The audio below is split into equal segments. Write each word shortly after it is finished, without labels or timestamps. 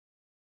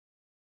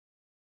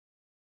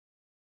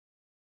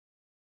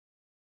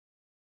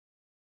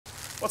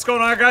What's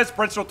going on, guys?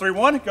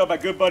 Brentstone31, go by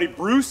good buddy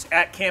Bruce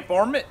at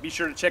CampArmament. Be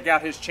sure to check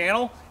out his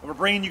channel. And we're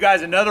bringing you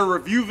guys another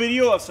review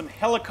video of some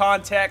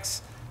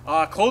Helikon-Tex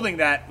clothing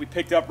that we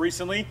picked up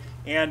recently.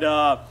 And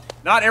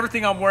not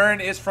everything I'm wearing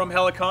is from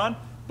Helikon,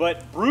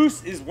 but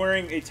Bruce is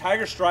wearing a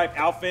tiger stripe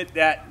outfit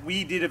that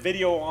we did a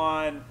video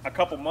on a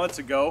couple months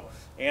ago.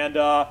 And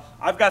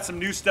I've got some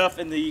new stuff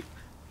in the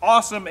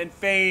awesome and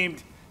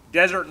famed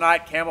Desert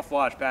Night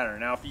Camouflage pattern.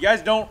 Now, if you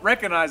guys don't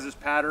recognize this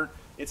pattern,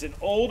 it's an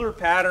older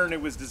pattern. It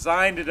was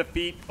designed to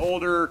defeat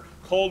older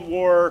Cold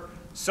War,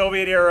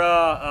 Soviet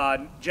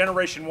era,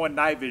 Generation 1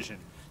 night vision.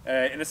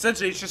 And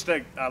essentially it's just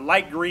a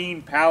light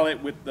green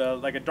palette with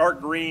like a dark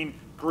green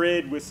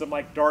grid with some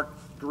like dark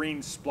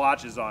green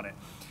splotches on it.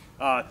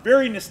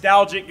 Very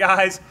nostalgic,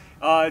 guys.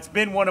 It's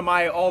been one of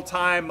my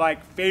all-time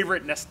like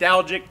favorite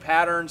nostalgic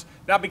patterns,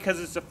 not because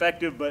it's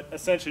effective, but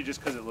essentially just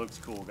because it looks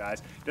cool,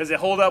 guys. Does it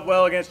hold up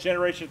well against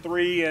Generation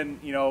 3 and,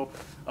 you know,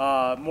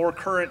 more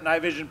current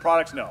night vision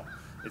products? No.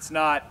 It's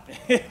not,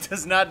 it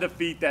does not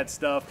defeat that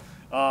stuff,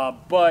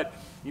 but,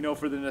 you know,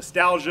 for the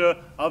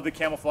nostalgia of the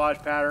camouflage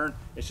pattern,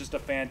 it's just a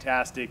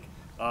fantastic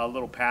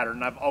little pattern,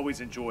 and I've always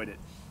enjoyed it.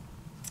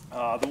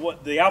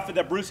 The outfit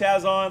that Bruce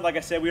has on, like I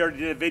said, we already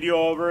did a video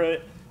over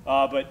it,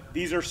 but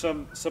these are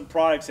some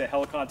products that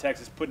Helikon-Tex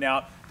is putting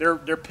out.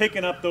 They're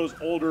picking up those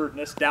older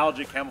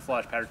nostalgic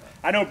camouflage patterns.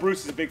 I know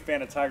Bruce is a big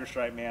fan of Tiger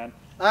Stripe, man.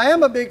 I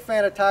am a big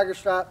fan of Tiger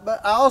Stripe,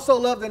 but I also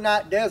love the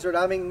Night Desert.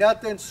 I mean,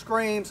 nothing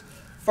screams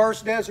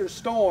First Desert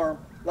Storm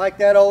like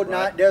that old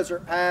Night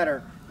Desert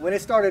pattern. When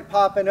it started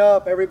popping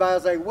up, everybody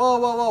was like, whoa,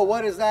 whoa, whoa,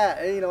 what is that?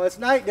 And, you know, it's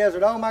Night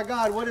Desert. Oh my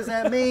God, what does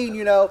that mean?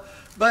 You know,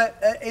 but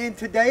in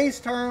today's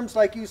terms,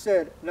 like you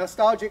said,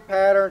 nostalgic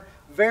pattern,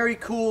 very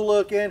cool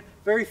looking,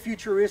 very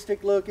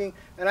futuristic looking.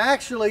 And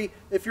actually,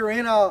 if you're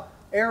in an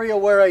area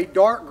where a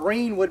dark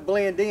green would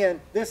blend in,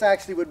 this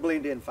actually would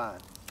blend in fine.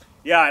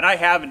 Yeah, and I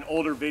have an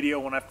older video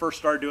when I first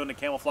started doing the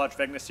Camouflage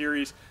Vecna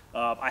series.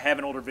 I have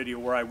an older video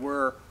where I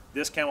wear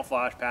this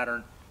camouflage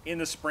pattern in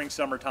the spring,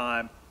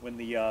 summertime when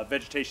the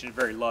vegetation is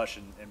very lush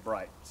and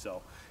bright.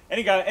 So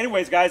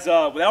anyways, guys,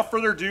 without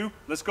further ado,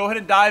 let's go ahead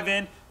and dive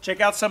in.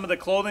 Check out some of the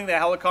clothing that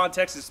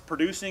Helikon-Tex is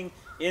producing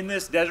in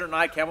this Desert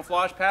Night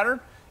Camouflage pattern,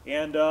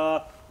 and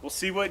we'll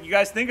see what you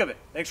guys think of it.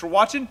 Thanks for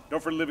watching.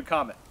 Don't forget to leave a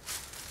comment.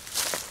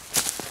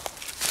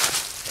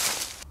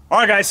 All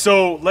right, guys,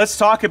 so let's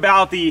talk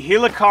about the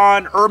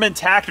Helikon Urban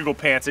Tactical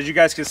Pants, as you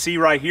guys can see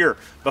right here.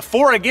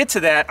 Before I get to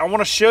that, I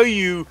want to show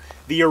you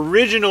the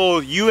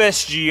original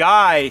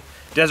USGI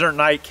Desert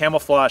Night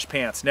Camouflage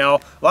Pants. Now,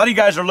 a lot of you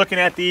guys are looking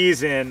at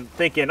these and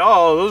thinking,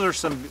 oh, those are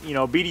some, you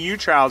know, BDU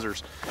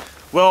trousers.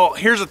 Well,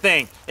 here's the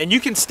thing, and you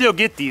can still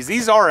get these.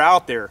 These are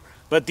out there,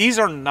 but these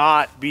are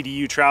not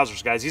BDU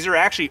trousers, guys. These are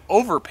actually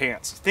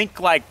overpants. Think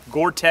like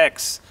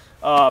Gore-Tex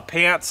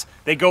pants.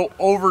 They go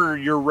over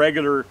your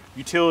regular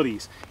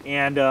utilities,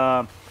 and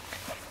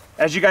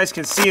as you guys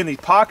can see in these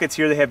pockets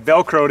here, they have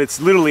Velcroed. It's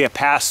literally a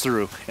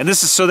pass-through, and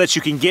this is so that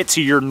you can get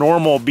to your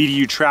normal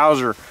BDU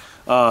trouser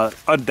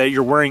that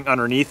you're wearing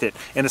underneath it.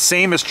 And the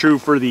same is true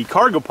for the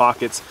cargo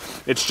pockets.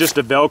 It's just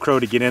a Velcro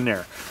to get in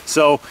there.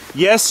 So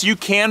yes, you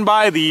can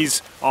buy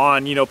these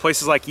on, you know,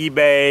 places like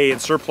eBay and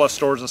surplus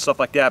stores and stuff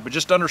like that, but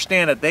just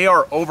understand that they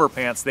are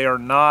overpants. They are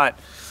not,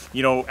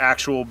 you know,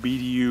 actual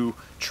BDU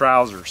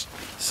trousers.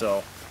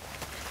 So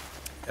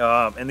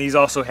and these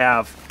also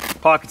have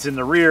pockets in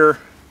the rear.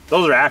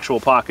 Those are actual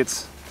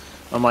pockets,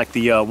 unlike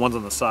the ones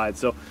on the side.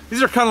 So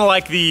these are kind of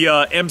like the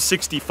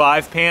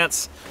M65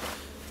 pants,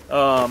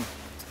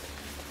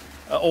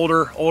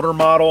 older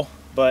model,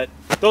 but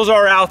those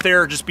are out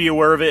there. Just be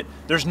aware of it.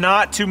 There's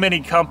not too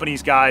many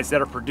companies, guys,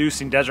 that are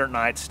producing Desert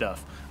Night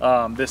stuff.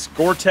 This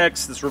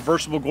Gore-Tex, this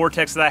reversible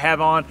Gore-Tex that I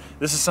have on,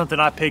 this is something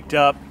I picked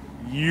up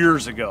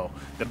years ago.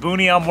 The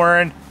boonie I'm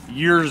wearing,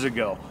 years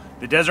ago.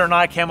 The Desert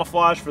Night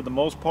Camouflage, for the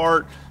most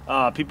part,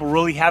 people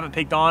really haven't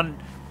picked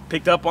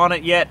up on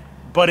it yet,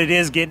 but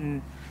it's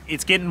getting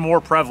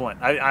more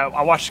prevalent.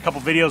 I watched a couple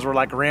videos where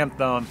like Ram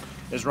Thumb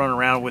is running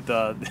around with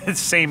the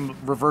same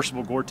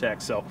reversible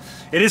Gore-Tex. So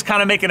it is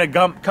kind of making a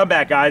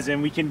comeback, guys,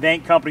 and we can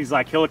thank companies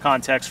like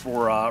Helikon-Tex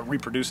for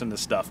reproducing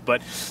this stuff.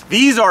 But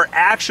these are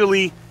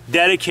actually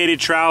dedicated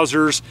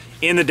trousers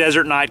in the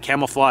Desert Night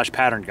Camouflage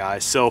pattern,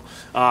 guys. So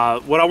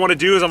what I want to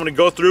do is I'm going to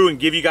go through and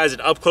give you guys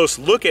an up-close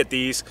look at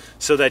these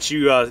so that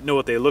you know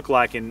what they look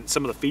like and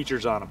some of the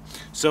features on them.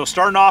 So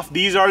starting off,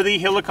 these are the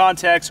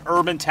Helikon-Tex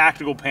Urban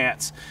Tactical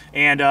Pants.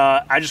 And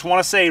I just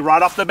want to say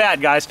right off the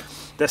bat, guys,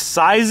 the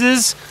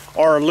sizes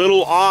are a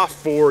little off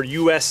for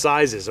US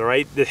sizes, all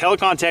right? The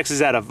Helikon-Tex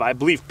is out of, I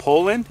believe,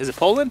 Poland. Is it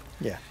Poland?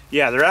 Yeah.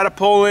 Yeah, they're out of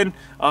Poland.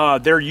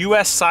 Their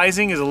US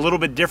sizing is a little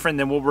bit different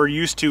than what we're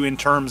used to in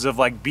terms of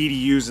like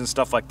BDUs and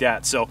stuff like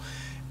that. So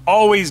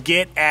always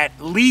get at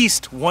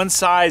least one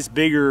size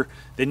bigger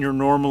than you're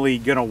normally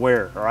gonna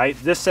wear, all right?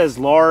 This says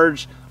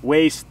large,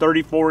 waist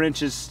 34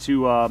 inches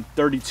to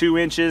 32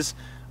 inches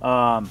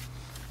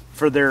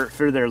for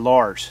their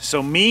large.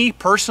 So me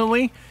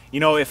personally, you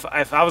know, if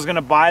I was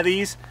gonna buy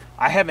these,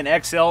 I have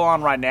an XL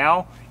on right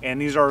now,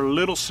 and these are a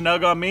little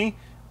snug on me.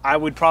 I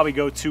would probably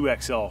go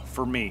 2XL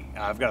for me.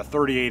 I've got a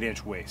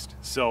 38-inch waist.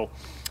 So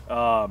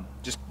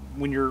just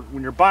when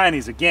you're buying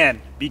these,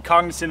 again, be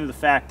cognizant of the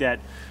fact that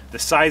the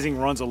sizing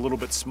runs a little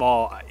bit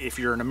small. If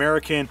you're an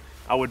American,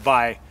 I would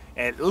buy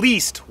at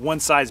least one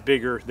size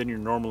bigger than you're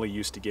normally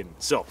used to getting.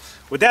 So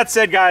with that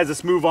said, guys,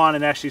 let's move on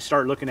and actually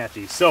start looking at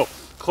these. So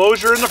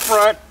closure in the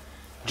front,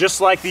 just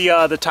like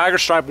the tiger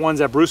stripe ones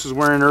that Bruce was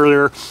wearing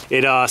earlier.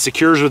 It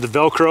secures with the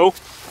Velcro.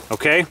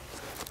 Okay,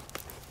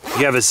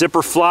 you have a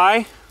zipper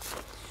fly.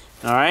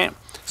 All right,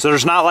 so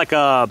there's not like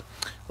on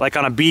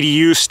a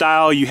BDU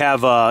style, you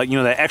have you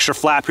know, that extra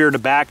flap here in the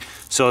back.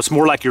 So it's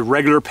more like your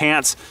regular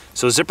pants.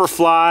 So zipper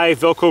fly,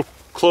 Velcro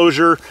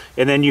closure,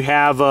 and then you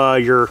have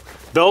your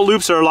belt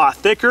loops are a lot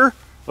thicker.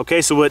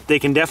 Okay, so what they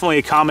can definitely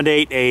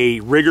accommodate a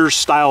rigger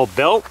style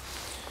belt,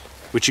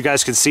 which you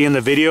guys can see in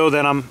the video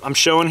that I'm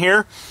showing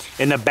here.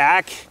 In the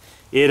back,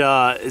 it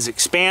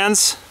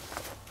expands.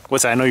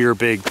 What's that? I know you're a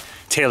big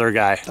Taylor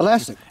guy.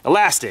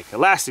 Elastic,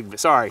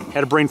 sorry,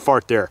 had a brain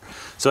fart there.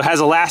 So it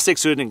has elastic,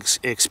 so it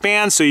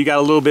expands, so you got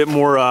a little bit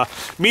more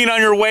meat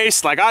on your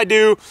waist like I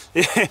do.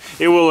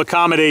 It will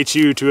accommodate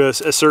you to a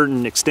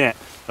certain extent,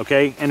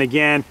 okay? And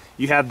again,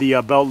 you have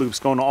the belt loops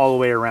going all the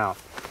way around.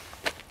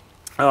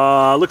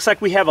 Looks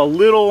like we have a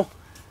little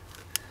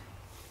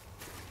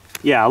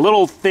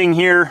thing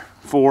here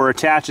for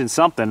attaching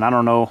something. I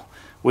don't know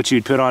what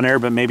you'd put on there,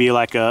 but maybe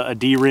like a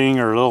D-ring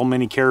or a little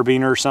mini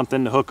carabiner or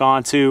something to hook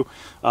onto.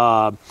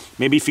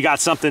 Maybe if you got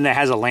something that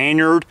has a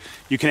lanyard,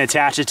 you can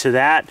attach it to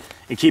that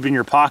and keep it in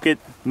your pocket.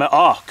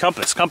 Oh,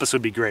 compass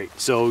would be great.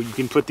 So you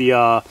can put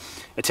the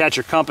attach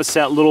your compass to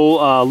that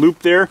little loop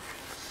there.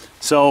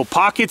 So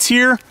pockets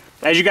here,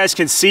 as you guys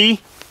can see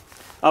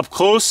up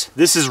close,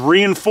 this is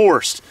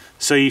reinforced.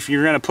 So if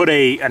you're gonna put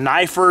a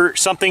knife or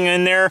something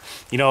in there,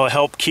 you know, it'll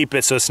help keep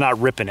it so it's not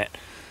ripping it.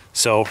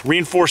 So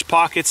reinforced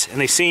pockets, and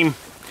they seem,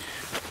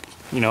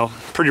 you know,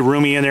 pretty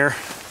roomy in there.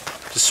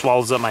 Just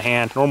swallows up my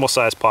hand. Normal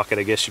size pocket,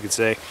 I guess you could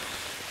say.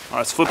 All right,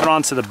 let's flip it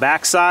on to the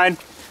back side.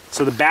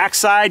 So the back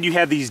side, you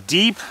have these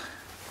deep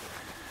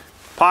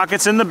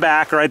pockets in the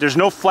back, right? There's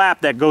no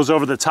flap that goes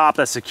over the top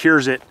that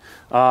secures it.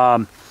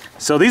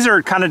 So these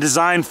are kind of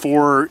designed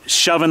for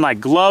shoving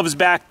like gloves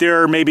back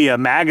there, maybe a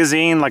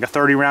magazine, like a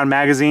 30-round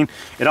magazine.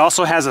 It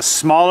also has a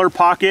smaller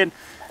pocket.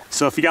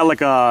 So if you got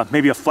like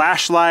maybe a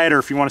flashlight, or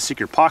if you want to stick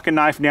your pocket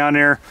knife down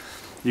there,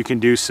 you can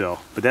do so.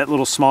 But that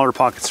little smaller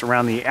pocket's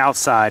around the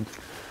outside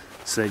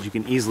so that you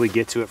can easily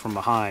get to it from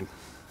behind.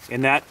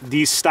 And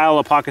these style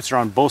of pockets are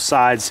on both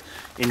sides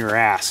in your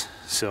ass.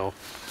 So,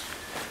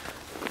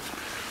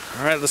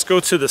 all right, let's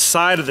go to the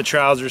side of the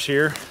trousers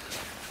here.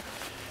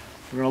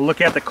 We're gonna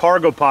look at the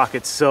cargo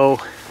pockets. So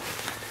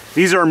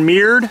these are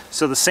mirrored,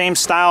 so the same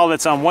style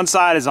that's on one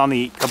side is on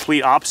the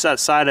complete opposite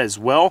side as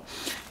well.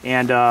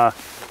 And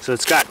so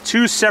it's got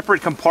two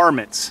separate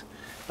compartments.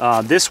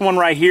 This one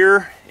right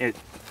here,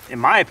 in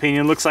my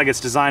opinion, looks like it's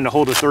designed to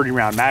hold a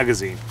 30-round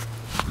magazine.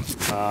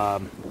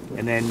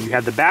 And then you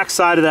have the back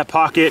side of that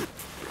pocket.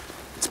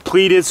 It's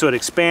pleated, so it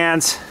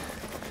expands,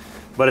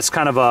 but it's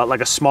kind of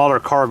like a smaller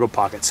cargo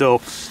pocket.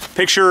 So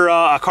picture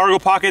a cargo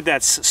pocket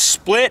that's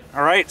split,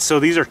 all right? So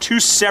these are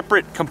two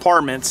separate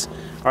compartments.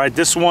 All right,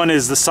 this one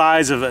is the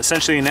size of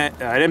essentially an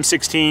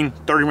M16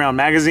 30-round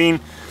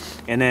magazine.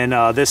 And then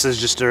this is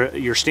just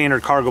your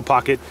standard cargo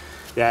pocket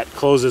that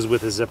closes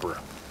with a zipper.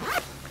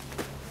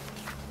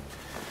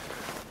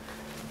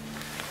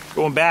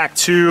 Going back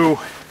to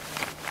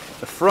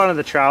the front of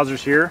the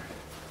trousers here.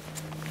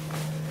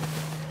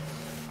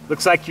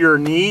 Looks like your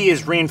knee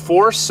is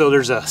reinforced, so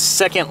there's a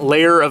second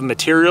layer of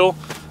material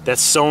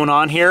that's sewn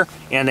on here,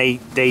 and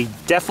they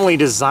definitely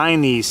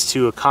designed these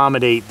to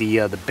accommodate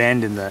the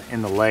bend in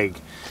the leg.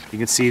 You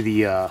can see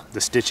the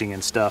stitching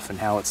and stuff and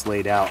how it's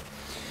laid out.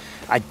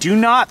 I do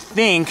not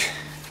think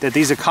that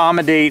these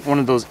accommodate one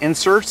of those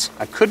inserts.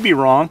 I could be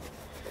wrong.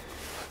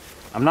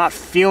 I'm not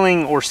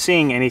feeling or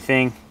seeing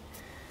anything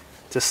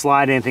to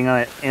slide anything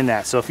in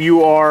that. So if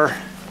you are,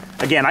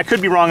 again, I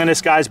could be wrong on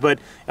this, guys, but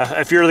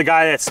if you're the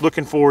guy that's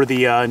looking for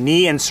the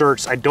knee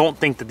inserts, I don't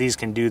think that these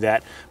can do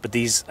that. But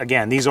these,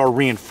 again, these are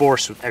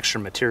reinforced with extra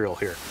material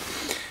here.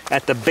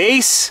 At the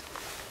base,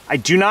 I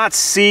do not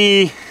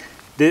see,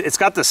 it's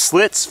got the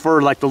slits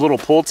for like the little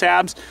pull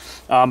tabs,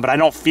 but I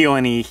don't feel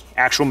any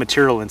actual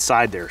material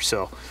inside there.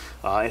 So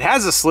it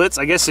has the slits.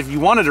 I guess if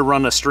you wanted to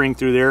run a string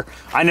through there,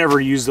 I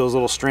never use those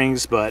little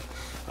strings, but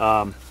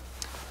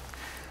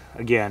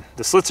again,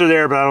 the slits are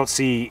there, but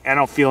I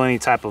don't feel any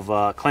type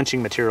of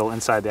clenching material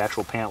inside the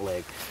actual pant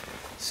leg.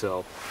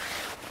 So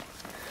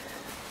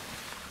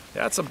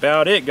that's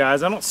about it,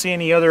 guys. I don't see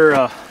any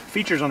other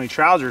features on these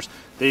trousers.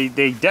 They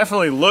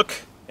definitely look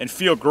and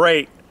feel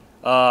great.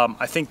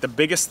 I think the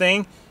biggest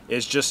thing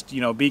is just,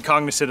 you know, be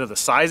cognizant of the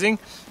sizing.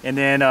 And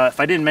then if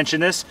I didn't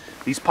mention this,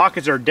 these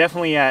pockets are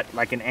definitely at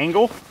like an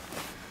angle.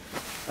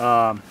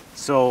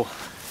 So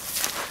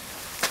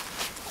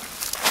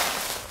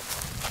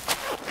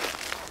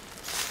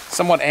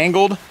somewhat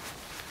angled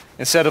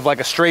instead of like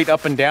a straight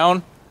up and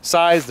down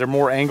size. They're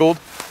more angled,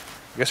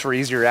 I guess, for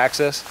easier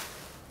access.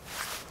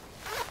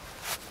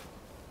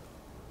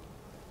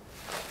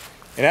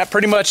 And that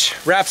pretty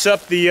much wraps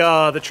up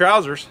the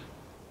trousers.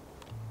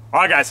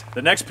 All right, guys,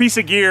 the next piece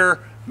of gear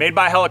made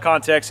by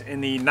Helikon-Tex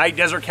in the Night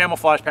Desert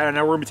Camouflage pattern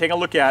that we're gonna be taking a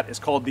look at is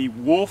called the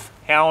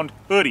Wolfhound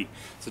Hoodie.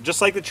 So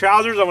just like the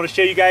trousers, I wanna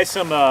show you guys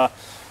some,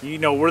 you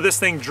know, where this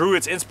thing drew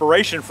its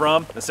inspiration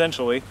from,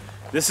 essentially.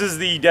 This is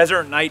the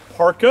Desert Night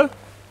Parka,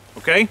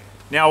 okay?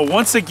 Now,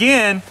 once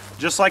again,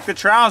 just like the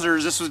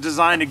trousers, this was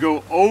designed to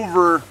go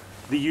over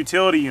the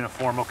utility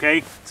uniform,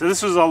 okay? So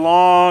this was a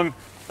long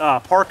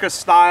parka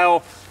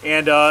style,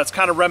 and it's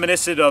kind of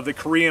reminiscent of the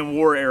Korean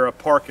War era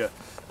parka.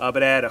 But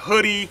it had a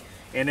hoodie,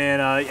 and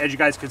then as you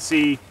guys can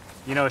see,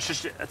 you know, it's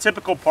just a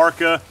typical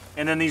parka,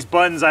 and then these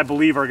buttons, I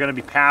believe, are gonna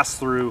be passed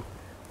through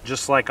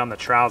just like on the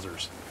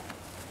trousers.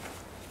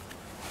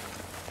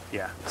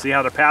 Yeah, see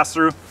how they're passed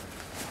through?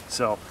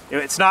 So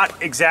it's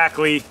not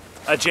exactly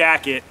a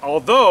jacket,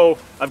 although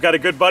I've got a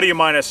good buddy of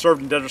mine that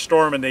served in Desert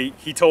Storm, and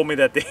he told me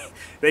that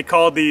they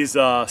called these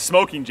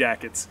smoking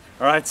jackets.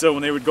 All right, so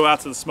when they would go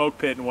out to the smoke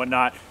pit and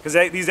whatnot, because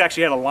these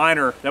actually had a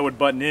liner that would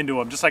button into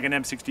them, just like an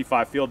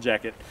M65 field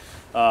jacket.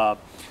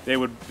 They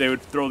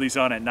would throw these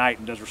on at night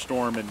in Desert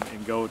Storm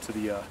and go to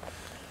the,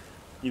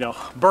 you know,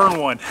 burn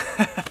one.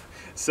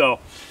 So,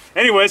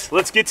 anyways,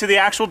 let's get to the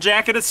actual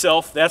jacket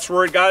itself. That's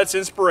where it got its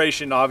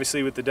inspiration,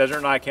 obviously, with the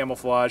Desert Night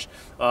Camouflage.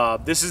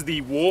 This is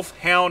the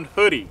Wolfhound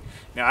Hoodie.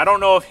 Now, I don't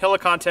know if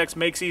Helikon-Tex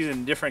makes these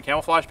in different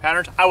camouflage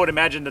patterns. I would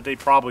imagine that they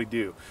probably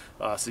do.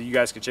 So you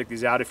guys can check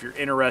these out if you're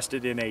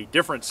interested in a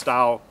different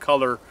style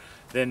color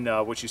than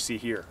what you see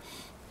here.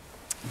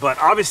 But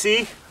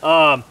obviously,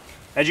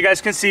 as you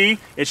guys can see,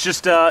 it's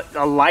just a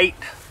light,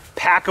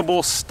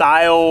 packable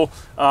style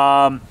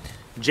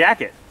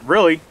jacket.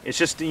 Really, it's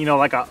just, you know,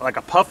 like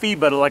a puffy,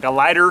 but like a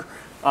lighter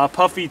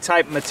puffy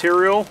type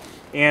material,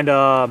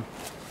 and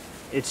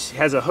it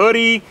has a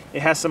hoodie.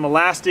 It has some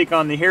elastic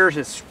on the ears.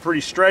 It's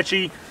pretty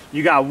stretchy.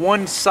 You got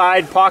one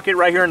side pocket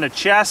right here in the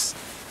chest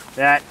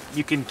that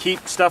you can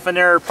keep stuff in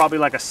there, probably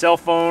like a cell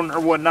phone or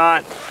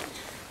whatnot.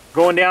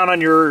 Going down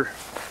on your,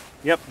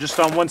 yep, just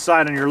on one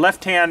side, on your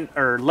left hand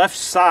or left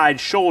side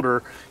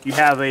shoulder, you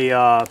have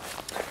a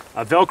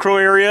Velcro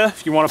area.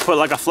 If you want to put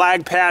like a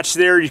flag patch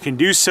there, you can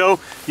do so.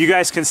 You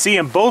guys can see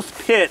in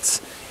both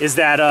pits is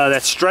that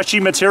that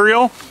stretchy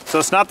material. So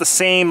it's not the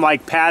same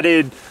like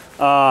padded,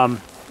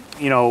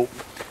 you know,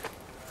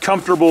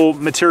 comfortable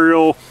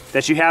material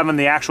that you have in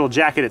the actual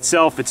jacket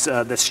itself. It's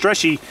the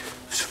stretchy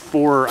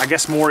for, I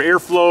guess, more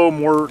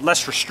airflow,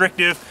 less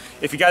restrictive.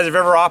 If you guys have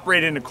ever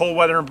operated in a cold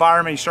weather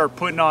environment, you start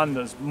putting on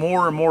those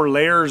more and more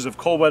layers of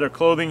cold weather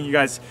clothing, you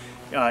guys,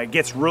 it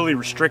gets really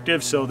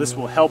restrictive. So this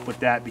will help with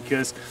that,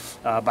 because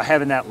by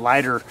having that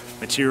lighter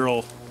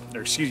material,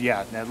 or excuse me,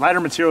 yeah, that lighter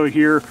material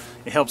here,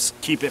 it helps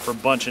keep it from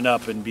bunching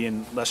up and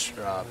being less,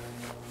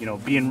 you know,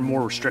 being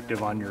more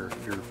restrictive on your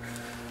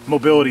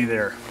mobility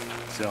there.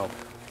 So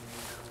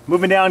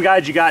moving down,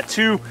 guys, you got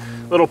two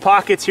little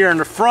pockets here in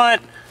the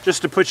front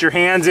just to put your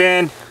hands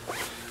in,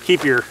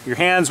 keep your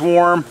hands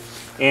warm.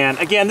 And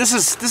again, this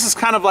is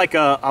kind of like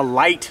a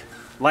light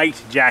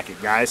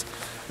jacket, guys.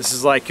 This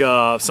is like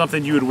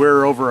something you would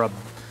wear over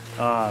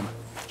a,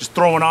 just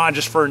throwing on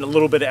just for a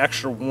little bit of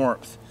extra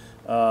warmth.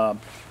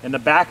 In the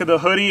back of the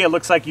hoodie, it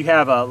looks like you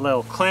have a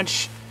little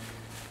clench,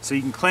 so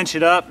you can clench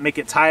it up, make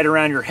it tight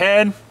around your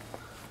head. And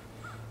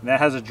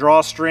that has a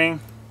drawstring,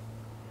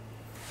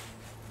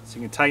 so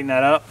you can tighten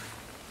that up.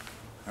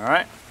 All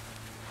right.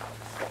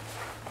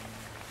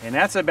 And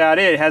that's about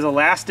it. It has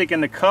elastic in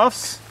the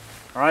cuffs.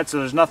 All right, so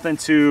there's nothing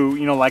to,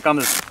 you know, like on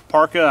this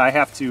parka, I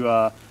have to, you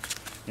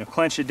know,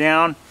 clench it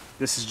down.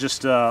 This is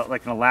just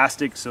like an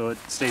elastic, so it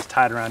stays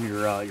tight around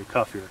your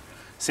cuff here.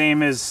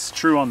 Same is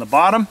true on the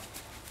bottom.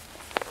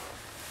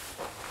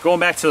 Going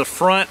back to the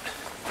front,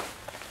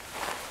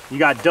 you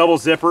got double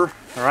zipper.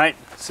 All right,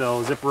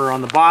 so zipper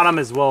on the bottom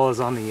as well as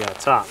on the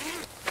top.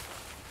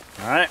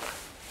 All right.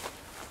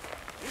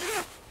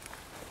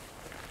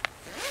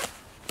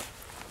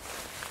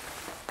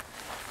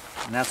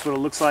 And that's what it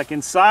looks like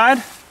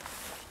inside.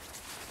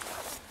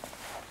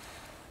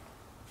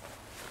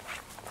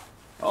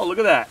 Oh, look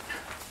at that.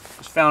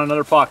 Just found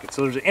another pocket.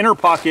 So there's an inner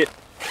pocket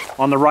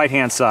on the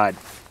right-hand side.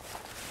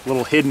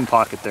 Little hidden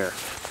pocket there.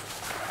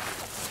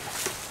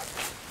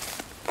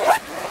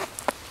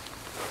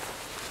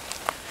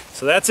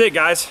 So that's it,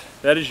 guys.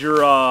 That is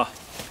your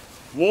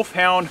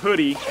Wolfhound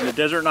Hoodie in the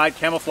Desert Night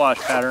Camouflage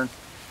pattern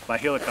by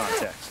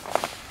Helikon-Tex.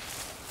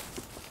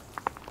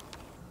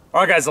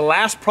 All right, guys, the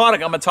last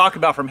product I'm going to talk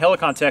about from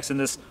Helikon-Tex in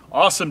this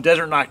awesome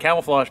Desert Night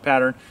Camouflage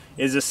pattern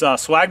is this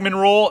Swagman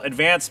Roll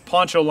Advanced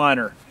Poncho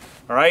Liner.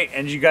 All right,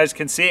 and you guys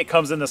can see it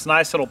comes in this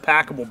nice little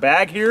packable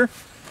bag here.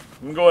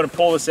 I'm going to go ahead and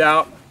pull this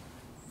out.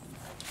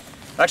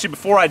 Actually,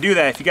 before I do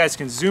that, if you guys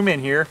can zoom in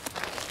here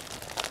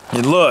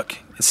and look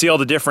and see all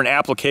the different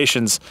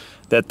applications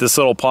that this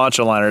little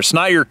poncho liner. It's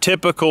not your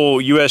typical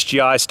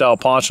USGI style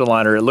poncho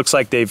liner. It looks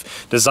like they've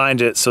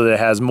designed it so that it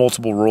has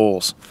multiple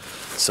rolls.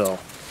 So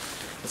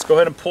let's go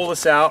ahead and pull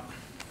this out.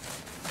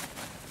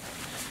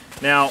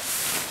 Now,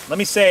 let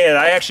me say that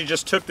I actually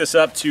just took this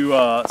up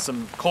to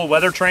some cold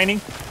weather training.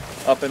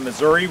 up in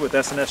Missouri with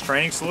S&S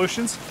Training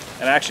Solutions,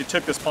 and I actually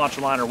took this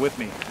poncho liner with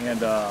me.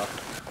 And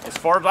as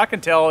far as I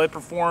can tell, it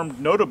performed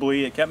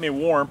notably. It kept me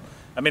warm.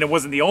 I mean, it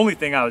wasn't the only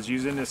thing I was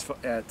using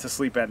to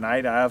sleep at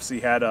night. I obviously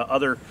had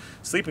other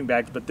sleeping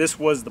bags, but this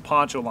was the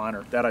poncho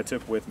liner that I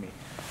took with me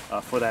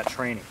for that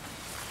training.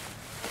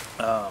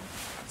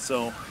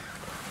 So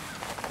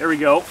there we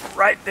go,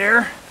 right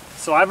there.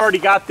 So I've already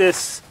got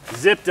this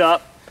zipped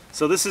up.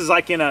 So this is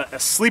like in a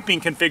sleeping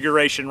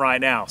configuration right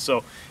now.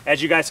 So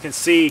as you guys can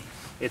see,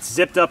 it's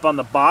zipped up on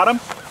the bottom,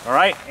 all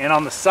right? And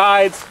on the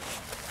sides,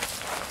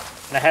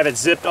 and I have it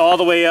zipped all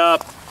the way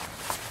up,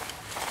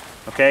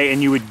 okay?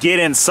 And you would get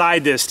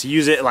inside this to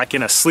use it like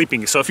in a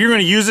sleeping. So if you're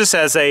gonna use this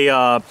as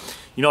a,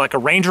 you know, like a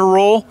Ranger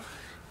roll,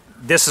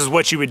 this is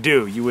what you would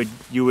do. You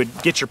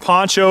would get your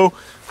poncho,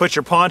 put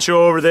your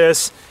poncho over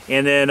this,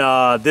 and then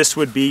this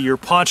would be your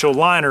poncho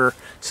liner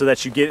so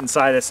that you get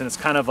inside this, and it's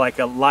kind of like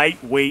a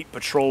lightweight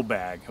patrol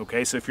bag,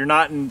 okay? So if you're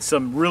not in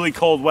some really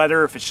cold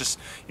weather, if it's just,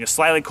 you know,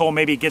 slightly cold,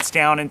 maybe it gets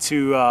down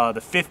into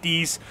the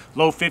 50s,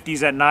 low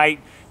 50s at night,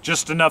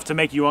 just enough to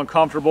make you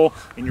uncomfortable,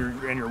 and you're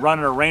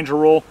running a Ranger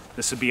roll,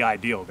 this would be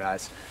ideal,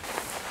 guys.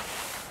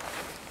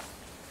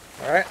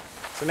 All right,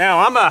 so now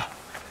I'm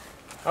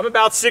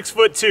about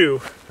 6'2",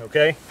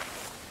 okay?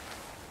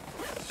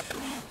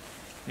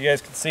 You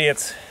guys can see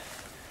it's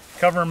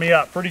covering me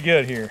up pretty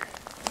good here.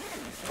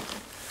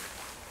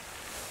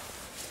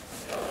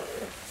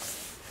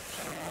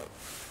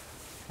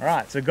 All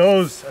right, so it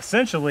goes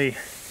essentially,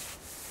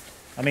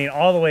 I mean,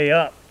 all the way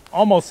up,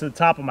 almost to the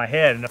top of my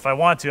head. And if I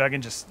want to, I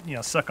can just, you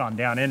know, suck on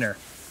down in there.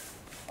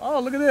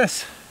 Oh, look at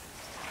this.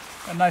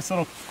 A nice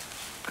little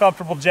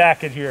comfortable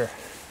jacket here.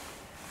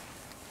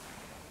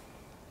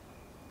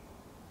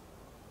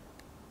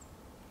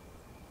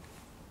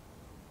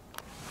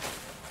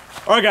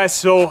 All right, guys,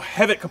 so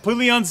have it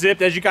completely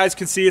unzipped. As you guys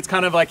can see, it's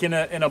kind of like in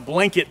a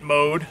blanket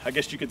mode, I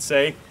guess you could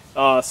say.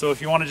 So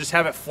if you want to just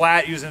have it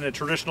flat using a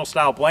traditional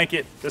style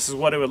blanket, this is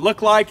what it would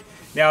look like.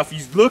 Now, if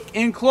you look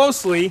in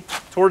closely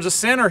towards the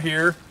center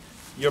here,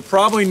 you'll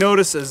probably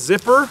notice a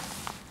zipper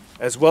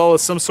as well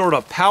as some sort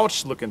of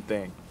pouch looking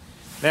thing.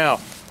 Now,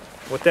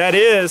 what that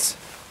is,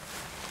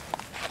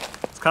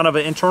 it's kind of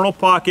an internal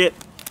pocket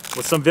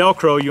with some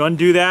Velcro. You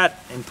undo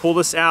that and pull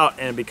this out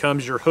and it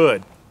becomes your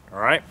hood, all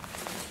right?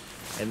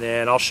 And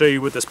then I'll show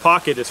you what this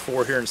pocket is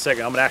for here in a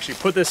second. I'm gonna actually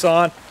put this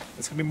on.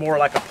 It's gonna be more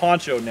like a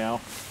poncho now.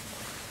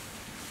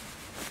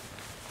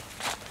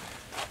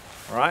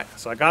 All right,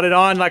 so I got it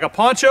on like a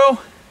poncho.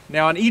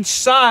 Now on each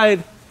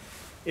side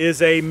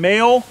is a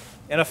male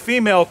and a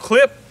female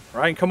clip,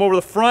 right? And come over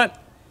the front,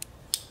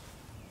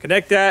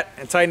 connect that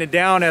and tighten it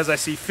down as I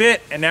see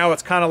fit. And now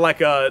it's kind of like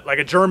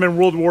a German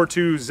World War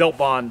II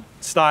Zeltbahn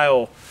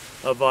style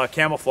of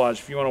camouflage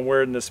if you want to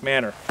wear it in this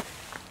manner.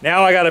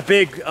 Now I got a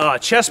big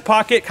chest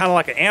pocket, kind of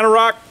like an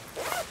anorak.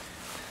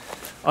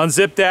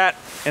 Unzip that,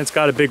 and it's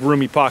got a big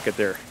roomy pocket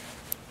there.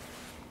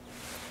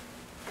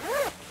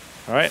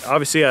 All right,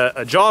 obviously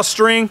a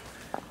drawstring.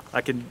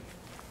 I can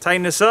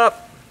tighten this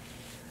up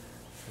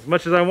as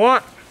much as I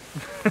want.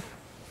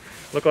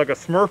 Look like a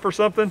Smurf or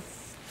something.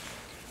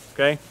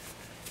 Okay,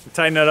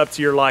 tighten that up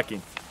to your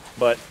liking.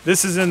 But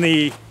this is in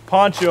the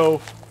poncho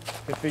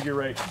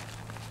configuration.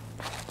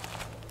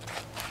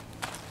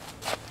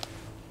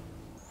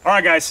 All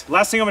right, guys,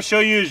 last thing I'm gonna show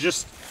you is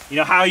just, you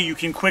know, how you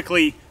can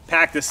quickly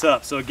pack this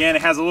up. So again,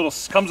 it has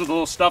comes with a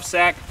little stuff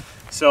sack.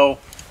 So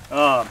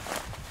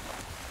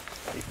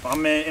if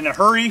I'm in a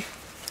hurry,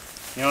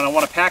 you know, and I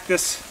want to pack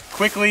this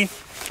quickly,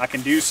 I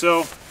can do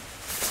so.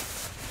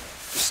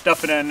 Just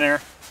stuff it in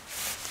there.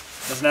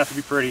 Doesn't have to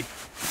be pretty.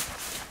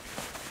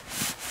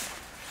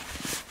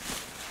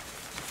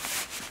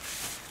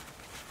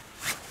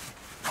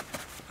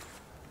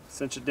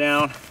 Cinch it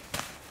down,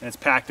 and it's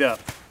packed up.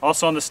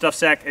 Also on the stuff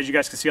sack, as you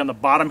guys can see on the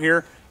bottom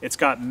here, it's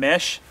got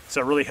mesh, so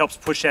it really helps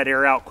push that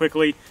air out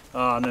quickly.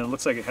 And then it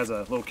looks like it has a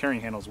little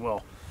carrying handle as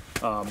well.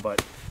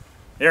 But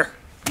there,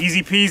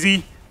 easy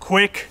peasy,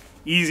 quick,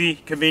 easy,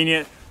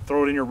 convenient.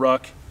 Throw it in your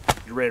ruck,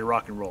 you're ready to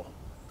rock and roll.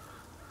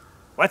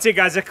 Well, that's it,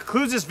 guys. That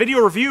concludes this video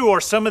review or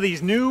some of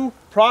these new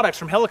products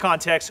from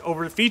Helikon-Tex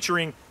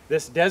featuring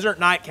this Desert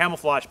Night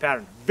Camouflage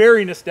pattern.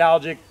 Very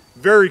nostalgic,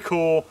 very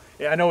cool.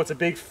 I know it's a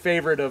big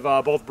favorite of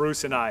both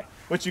Bruce and I.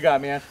 What you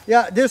got, man?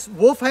 Yeah, this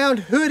Wolfhound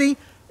hoodie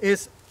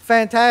is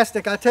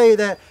fantastic. I tell you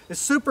that. It's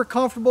super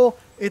comfortable.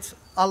 It's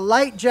a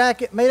light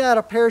jacket made out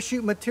of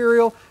parachute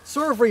material.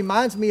 Sort of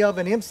reminds me of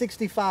an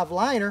M65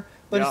 liner,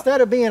 but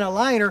instead of being a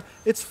liner,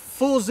 it's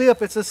full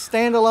zip. It's a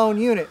standalone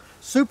unit.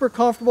 Super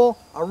comfortable.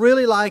 I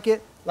really like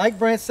it. Like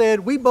Brent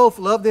said, we both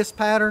love this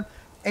pattern.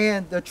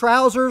 And the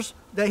trousers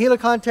that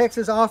Helikon-Tex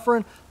is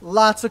offering,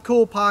 lots of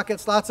cool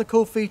pockets, lots of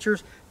cool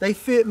features. They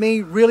fit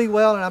me really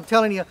well, and I'm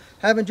telling you,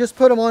 having just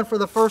put them on for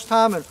the first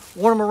time and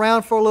worn them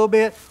around for a little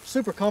bit,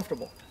 super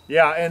comfortable.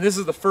 Yeah, and this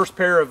is the first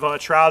pair of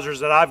trousers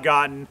that I've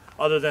gotten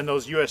other than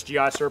those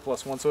USGI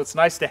surplus ones, so it's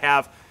nice to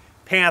have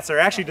pants that are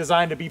actually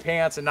designed to be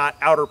pants and not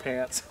outer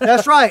pants.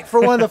 That's right, for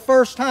one of the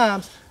first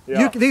times.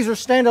 Yeah. These are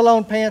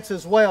standalone pants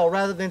as well,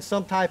 rather than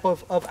some type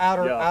of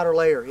outer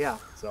layer, yeah.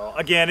 So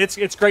again,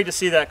 it's great to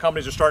see that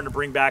companies are starting to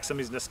bring back some of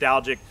these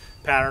nostalgic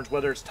patterns,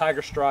 whether it's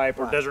Tiger Stripe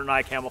or Desert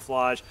Night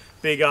Camouflage.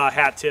 Big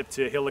hat tip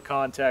to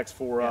Helikon-Tex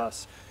for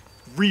us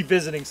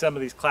revisiting some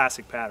of these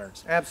classic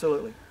patterns.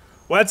 Absolutely.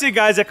 Well, that's it,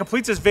 guys. That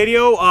completes this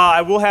video.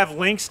 I will have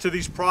links to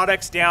these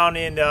products down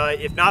in,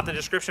 if not the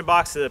description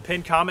box, to the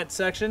pinned comment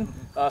section.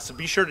 So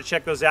be sure to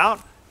check those out.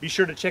 Be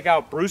sure to check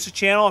out Bruce's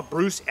channel,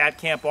 Bruce at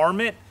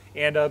CampArmament.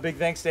 And big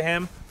thanks to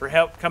him for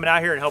coming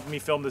out here and helping me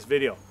film this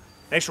video.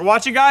 Thanks for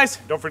watching, guys.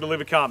 Don't forget to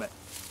leave a comment.